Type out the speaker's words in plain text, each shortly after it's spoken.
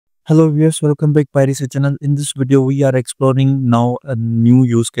Hello viewers, welcome back Pyresearch channel. In this video, we are exploring now a new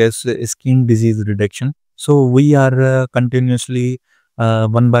use case, skin disease reduction. So we are continuously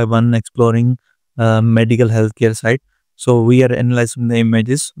one by one exploring medical healthcare site. So we are analyzing the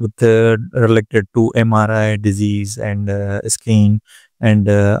images with related to MRI disease and skin, and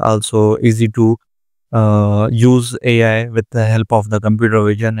also easy to use AI with the help of the computer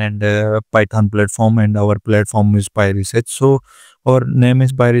vision and Python platform, and our platform is Pyresearch. So our name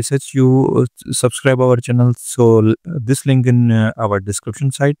is Pyresearch. You subscribe our channel. So this link in our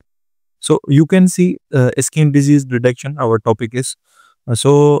description site. So you can see skin disease detection. Our topic is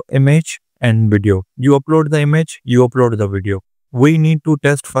so image and video. You upload the image, you upload the video. We need to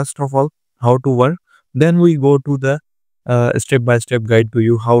test first of all how to work. Then we go to the step-by-step guide to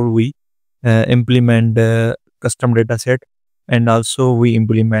you how we implement the custom data set, and also we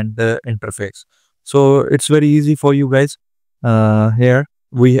implement the interface. So it's very easy for you guys. Here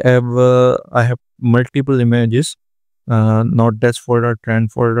we have I have multiple images, not test folder,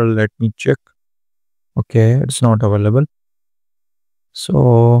 trend folder. Let me check. Okay, it's not available.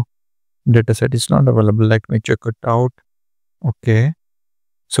 So dataset is not available. Let me check it out. Okay,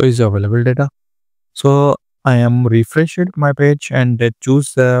 so is available data. So I am refreshed my page and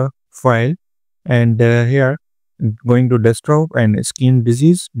choose the file, and here going to desktop and skin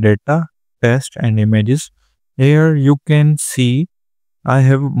disease data test and images. Here you can see I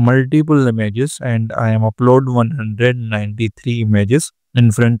have multiple images and I am upload 193 images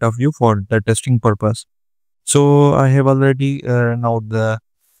in front of you for the testing purpose. So I have already now the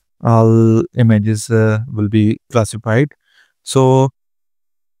all images will be classified. So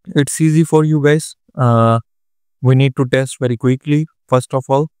it's easy for you guys. We need to test very quickly first of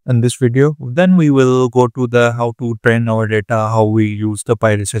all in this video. Then we will go to the how to train our data, how we use the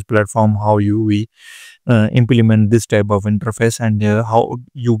Pyresearch platform, how we implement this type of interface, and how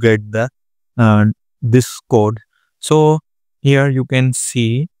you get the this code. So here you can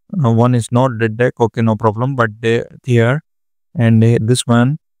see one is not detect. Okay, no problem. But here and this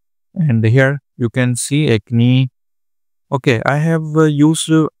one, and here you can see acne. Okay, I have used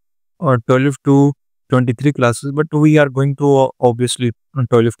 12 to 23 classes, but we are going to obviously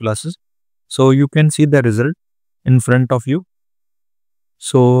 12 classes. So you can see the result in front of you.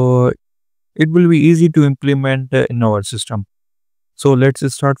 So it will be easy to implement in our system. So let's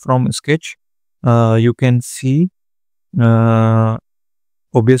start from sketch. You can see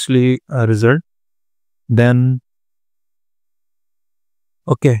obviously a result. Then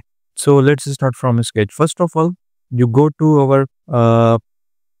okay, so let's start from sketch. First of all, you go to our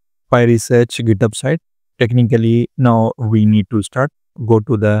Pyresearch GitHub site. Technically, now we need to start. Go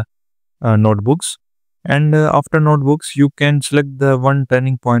to the notebooks, and after notebooks, you can select the one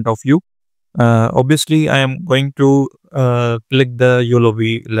turning point of view. Obviously, I am going to click the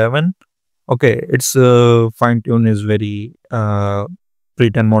YOLO11. Okay, its fine tune is very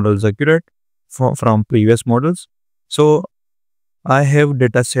pre-10 models accurate from previous models. So I have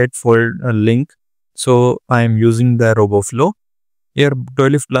data set for a link. So I am using the RoboFlow. Here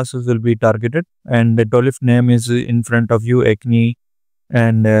 12 classes will be targeted, and the 12 name is in front of you, acne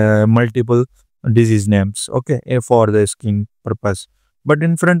and multiple disease names. Okay, for the skin purpose. But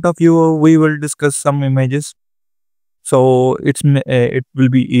in front of you, we will discuss some images. So it will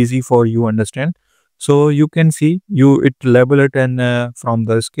be easy for you understand. So you can see it label it, and from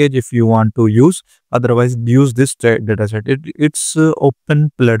the sketch if you want to use. Otherwise, use this data set. It's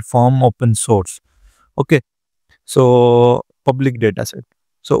open platform, open source. Okay, so public data set.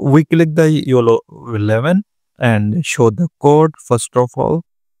 So we click the YOLO11 and show the code first of all,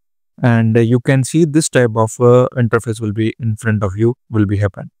 and you can see this type of interface will be in front of you, will be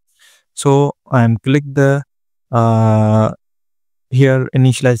happen. So I am click the here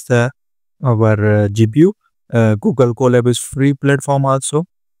initialize the our GPU. Google Colab is free platform also.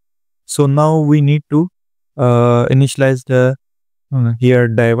 So now we need to initialize the here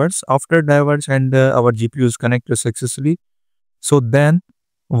diverse. After diverse and our GPU is connected successfully, so then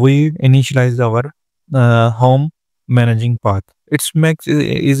we initialize our home managing path. It makes it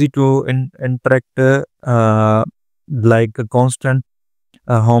easy to interact like a constant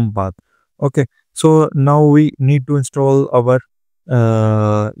home path. Okay, so now we need to install our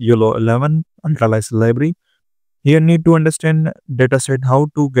YOLO11 ultralight library. Here need to understand dataset how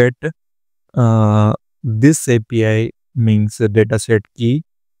to get this API means dataset key,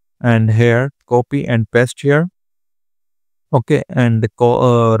 and here copy and paste here. Okay, and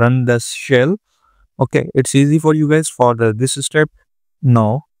run the shell. Okay, it's easy for you guys for this step.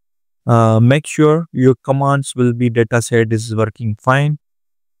 Now make sure your commands will be dataset is working fine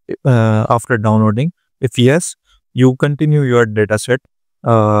after downloading. If yes, you continue your dataset.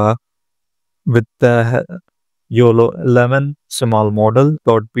 uh, with the YOLO11 small model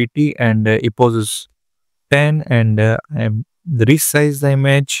 .pt and eposis 10 and resize the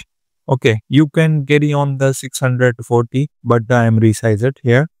image. Okay, you can carry on the 640, but I am resize it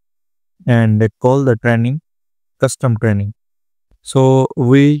here and call the training custom training. So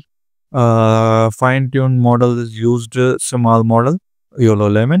we fine tune model is used small model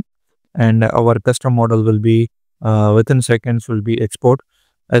YOLO11 and our custom model will be within seconds will be export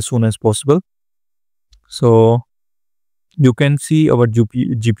as soon as possible. So you can see our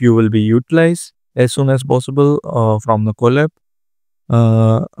GPU will be utilized as soon as possible from the collab.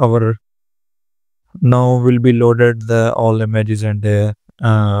 Our now will be loaded the all images and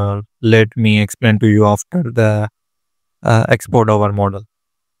let me explain to you after the export our model.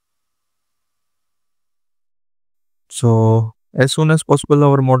 So as soon as possible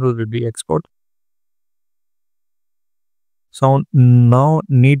our model will be export. So now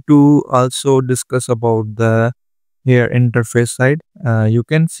need to also discuss about the here interface side. You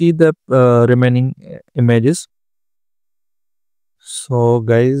can see the remaining images. So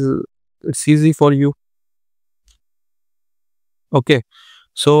guys, it's easy for you. Okay,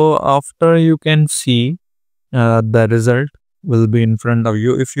 so after you can see the result will be in front of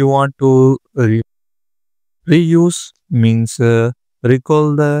you. If you want to reuse means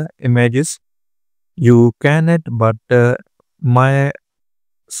recall the images, you can it, but my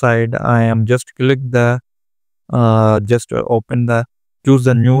side I am just click the just open the choose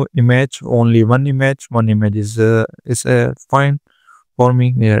the new image, only one image is fine for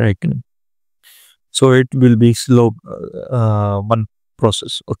me here I can. So it will be slow one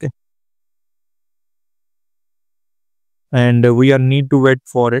process. Okay, and we are need to wait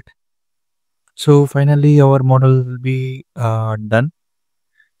for it. So finally our model will be done.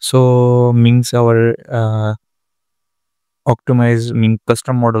 So means our optimize mean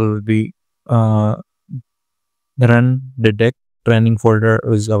custom model will be uh, run detect training folder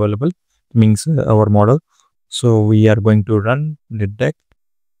is available means our model. So we are going to run detect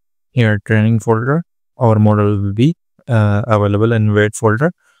here training folder. Our model will be available in wait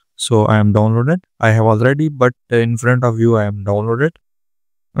folder. So I am downloaded. I have already, but in front of you I am downloaded.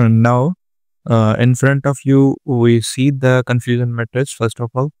 And now in front of you we see the confusion matrix first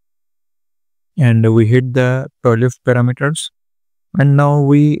of all, and we hit the 12 parameters, and now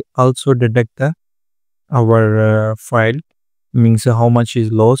we also detect the our file means how much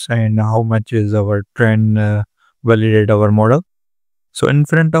is loss and how much is our trend validate our model. So in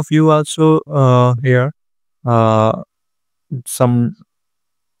front of you also here uh, some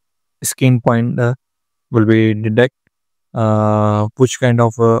skin point will be detect which kind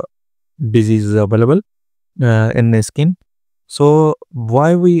of disease is available in the skin. So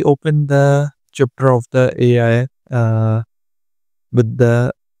why we open the chapter of the AI with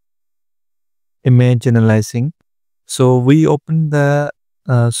the image analyzing. So we open the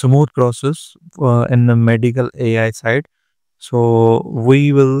smooth process in the medical AI side. So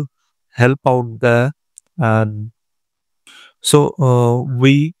we will help out the uh,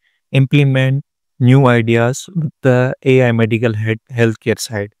 we implement new ideas with the AI medical healthcare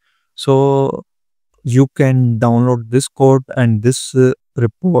side. So you can download this code and this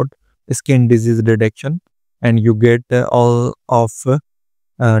report skin disease detection, and you get all of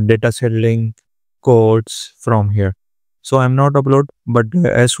data set link codes from here. So I'm not upload, but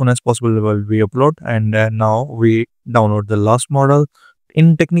as soon as possible we upload, and now we download the last model.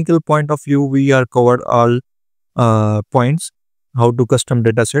 In technical point of view, we are covered all points: how to custom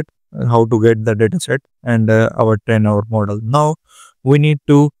dataset, how to get the dataset, and our train our model. Now we need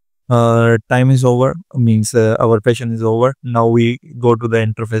to time is over, means our passion is over. Now we go to the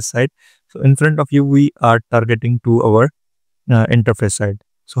interface side. So in front of you we are targeting to our interface side.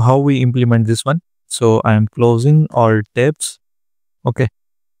 So how we implement this one? So I am closing all tabs. Okay,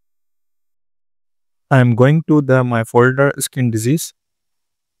 I am going to the my folder skin disease.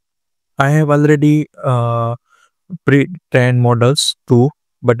 I have already pre-trained models too,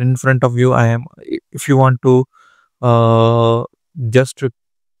 but in front of you I am, if you want to uh, just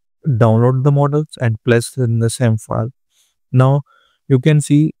download the models and place in the same file. Now you can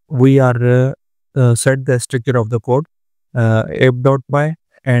see we are set the structure of the code app.py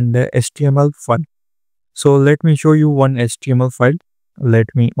and HTML file. So let me show you one HTML file. Let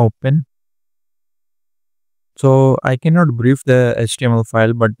me open. So I cannot brief the HTML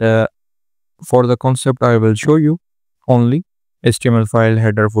file, but for the concept I will show you only HTML file,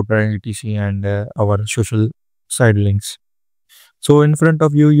 header, footer, etc, and our social side links. So in front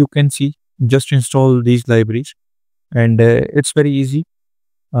of you, you can see just install these libraries, and it's very easy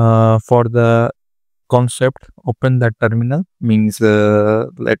for the concept. Open the terminal, means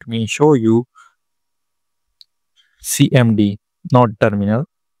let me show you CMD, not terminal.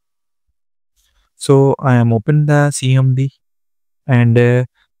 So I am open the CMD and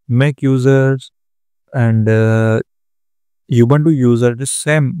make users and Ubuntu user the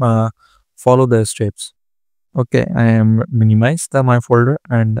same follow the steps. Okay, I am minimize the my folder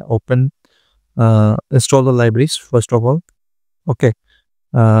and open install the libraries first of all. Okay,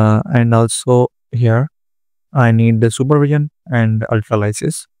 and also here I need the supervision and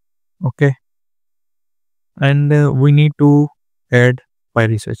ultralysis. Okay, and we need to add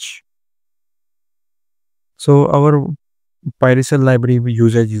Pyresearch. So our Pyresearch library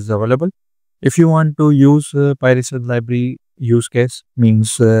usage is available. If you want to use Pyresearch library use case,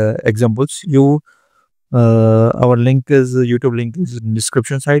 means examples, you our link is YouTube link is in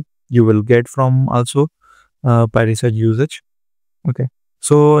description side. You will get from also Pyresearch usage. Okay,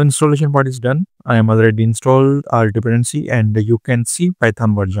 so installation part is done. I am already installed our dependency and you can see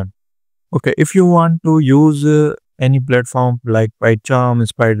Python version. Okay, if you want to use any platform like PyCharm,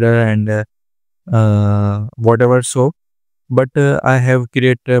 Spider and whatever, so but I have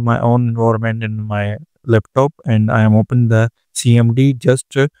created my own environment in my laptop and I am open the CMD. Just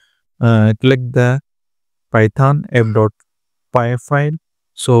click the Python app.py file,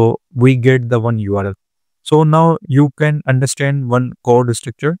 so we get the one URL. So now you can understand one code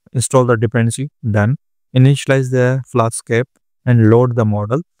structure. Install the dependency, done. Initialize the Flask app and load the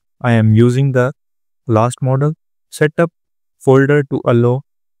model. I am using the last model. Set up folder to allow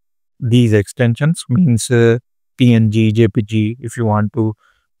these extensions, means PNG, JPG, if you want to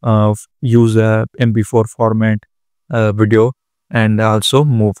use a MP4 format video and also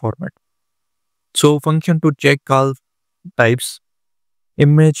MOV format. So function to check all types,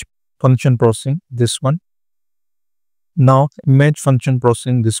 image function processing, this one. Now image function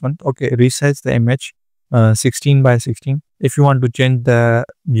processing, this one. Okay, resize the image 16 by 16. If you want to change the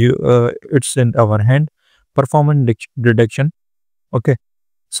it's in our hand. Performance reduction. Okay,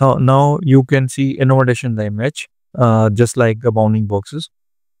 so now you can see annotation the image just like the bounding boxes.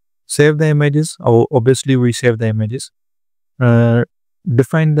 Save the images. Obviously we save the images.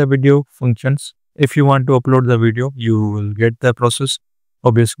 Define the video functions. If you want to upload the video, you will get the process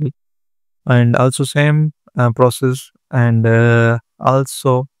obviously, and also same process, and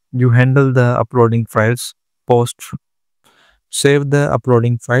also you handle the uploading files post. Save the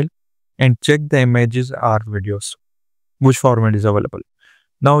uploading file and check the images or videos which format is available.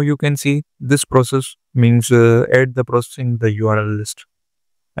 Now you can see this process, means add the processing the URL list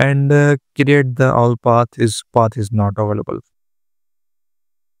and create the all path is not available.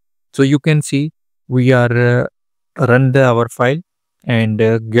 So you can see we are run our file and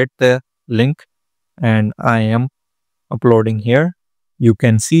get the link, and I am uploading here. You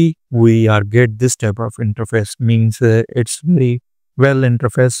can see we are get this type of interface, means it's very well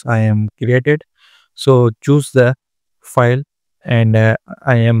interface I am created. So choose the file and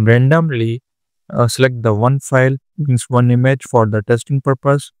I am randomly select the one file, means one image for the testing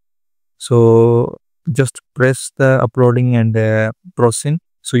purpose. So just press the uploading and processing.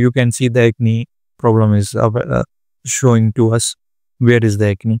 So you can see the acne problem is showing to us where is the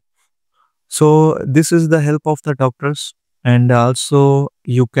acne. So this is the help of the doctors, and also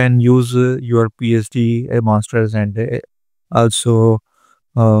you can use your PhD, masters and also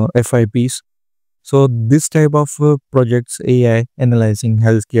FIPs. So this type of projects AI analyzing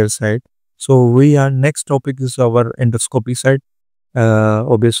healthcare side. So we are next topic is our endoscopy side.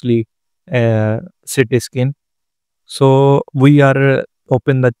 Obviously CT scan. So we are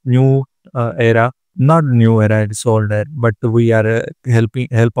open the new era, not new era, it's older, but we are help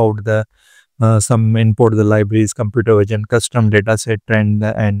out the some import the libraries, computer vision, custom data set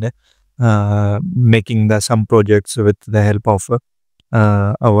and making the some projects with the help of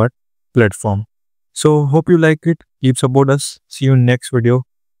our platform. So hope you like it. Keep support us. See you in next video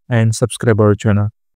and subscribe our channel.